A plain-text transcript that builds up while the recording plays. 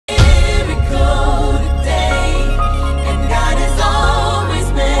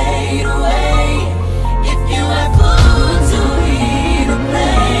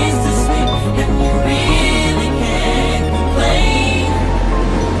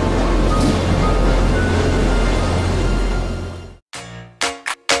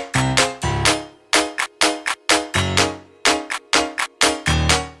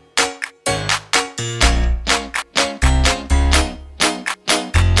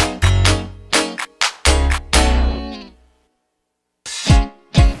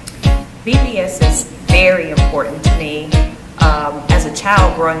VBS is very important to me. As a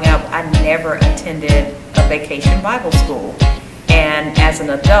child growing up, I never attended a vacation Bible school. And as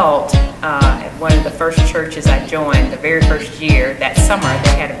an adult, at one of the first churches I joined, the very first year, that summer,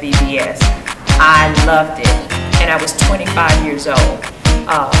 they had a VBS. I loved it, and I was 25 years old.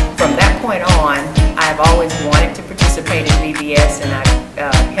 From that point on, I've always wanted to participate in VBS, and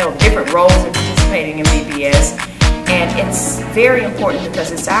I've held different roles in participating in VBS. And it's very important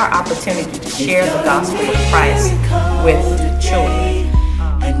because it's our opportunity to share the gospel of Christ with children.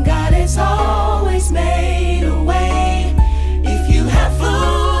 And God has always made a way. If you have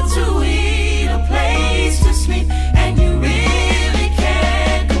food to eat, a place to sleep, and you really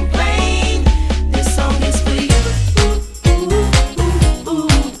can't complain, this song is for you.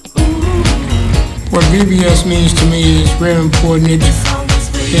 What VBS means to me is very important. It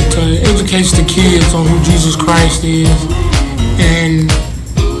educates the kids on who Jesus Christ is, and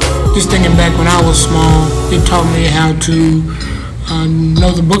just thinking back when I was small, it taught me how to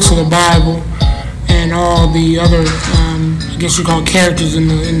know the books of the Bible and all the other, I guess you call characters in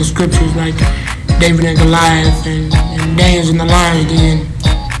the scriptures, like David and Goliath and Daniel in the lion's den.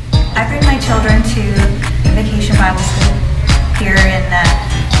 I bring my children to Vacation Bible School here in the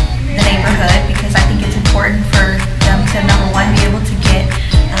neighborhood because I think it's important for them to, number one, be able to get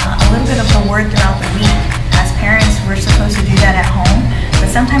a little bit of the word throughout the week. As parents, we're supposed to do that at home,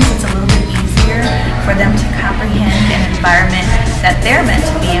 but sometimes it's a little bit easier for them to comprehend an environment that they're meant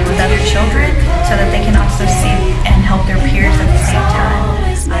to be in with other children so that they can also see and help their peers at the same time.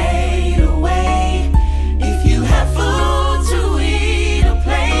 If you have food to eat, a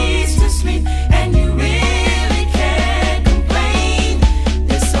place to sleep, and you really can't complain,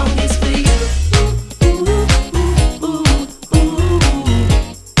 this song is for you.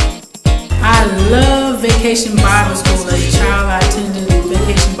 I love Vacation Bible School. As a child, I attended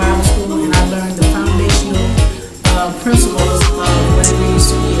Vacation Bible School, and I learned the foundational principles of what it means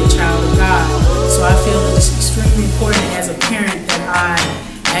to be a child of God. So I feel that it's extremely important as a parent that I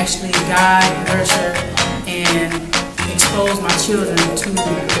actually guide, nurture, and expose my children to the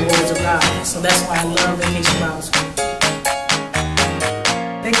words of God. So that's why I love Vacation Bible School.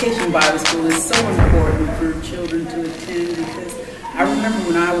 Vacation Bible School is so important for children to attend because I remember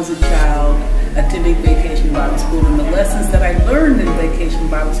when I was a child attending Vacation Bible School, and the lessons that I learned in Vacation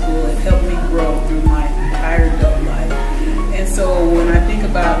Bible School have helped me grow through my entire adult life. And so when I think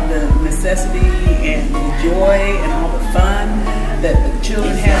about the necessity and the joy and all the fun that the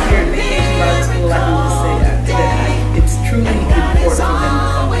children have here at Vacation Bible School, I can just say that it's truly important for them to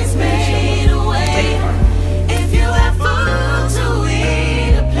come and take part. If you have food to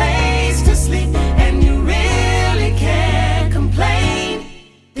eat, a place to sleep, and you really can't complain,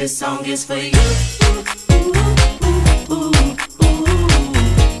 this song is for you.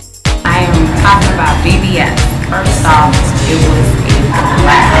 I am talking about VBS. First off, it was a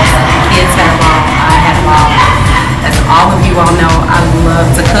blast. The kids had a ball, I had a ball. As all of you all know, I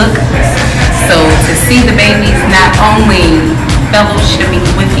love to cook. So to see the babies not only fellowshipping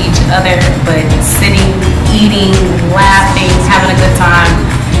with each other, but sitting, eating, laughing, having a good time,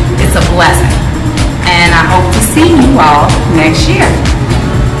 it's a blessing. And I hope to see you all next year.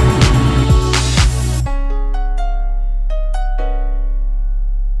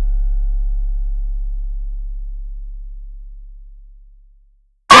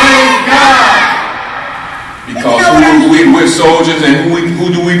 Because we're soldiers, and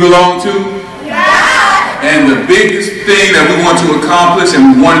who do we belong to? God. And the biggest thing that we want to accomplish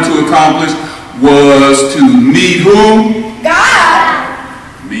and we wanted to accomplish was to meet who?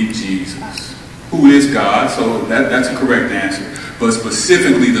 God. Meet Jesus. Who is God? So that's a correct answer. But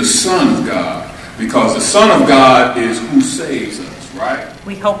specifically the Son of God. Because the Son of God is who saves us, right?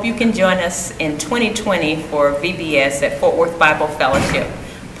 We hope you can join us in 2020 for VBS at Fort Worth Bible Fellowship.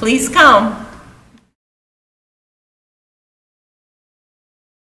 Please come.